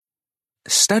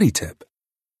Study tip.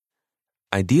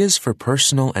 Ideas for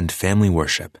personal and family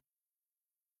worship.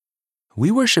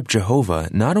 We worship Jehovah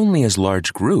not only as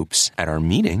large groups at our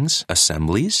meetings,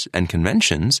 assemblies, and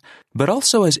conventions, but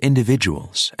also as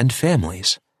individuals and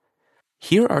families.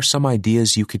 Here are some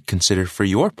ideas you could consider for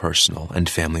your personal and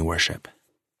family worship.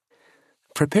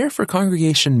 Prepare for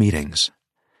congregation meetings.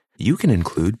 You can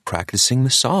include practicing the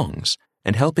songs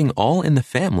and helping all in the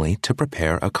family to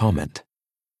prepare a comment.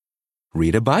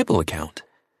 Read a Bible account.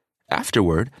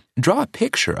 Afterward, draw a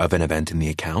picture of an event in the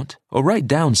account or write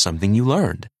down something you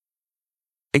learned.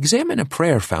 Examine a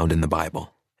prayer found in the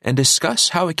Bible and discuss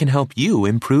how it can help you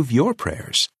improve your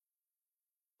prayers.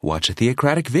 Watch a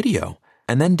theocratic video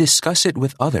and then discuss it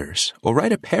with others or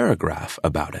write a paragraph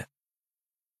about it.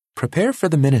 Prepare for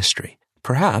the ministry,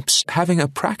 perhaps having a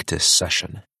practice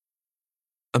session.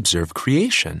 Observe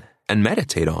creation and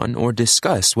meditate on or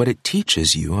discuss what it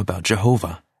teaches you about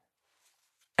Jehovah.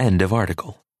 End of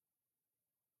article.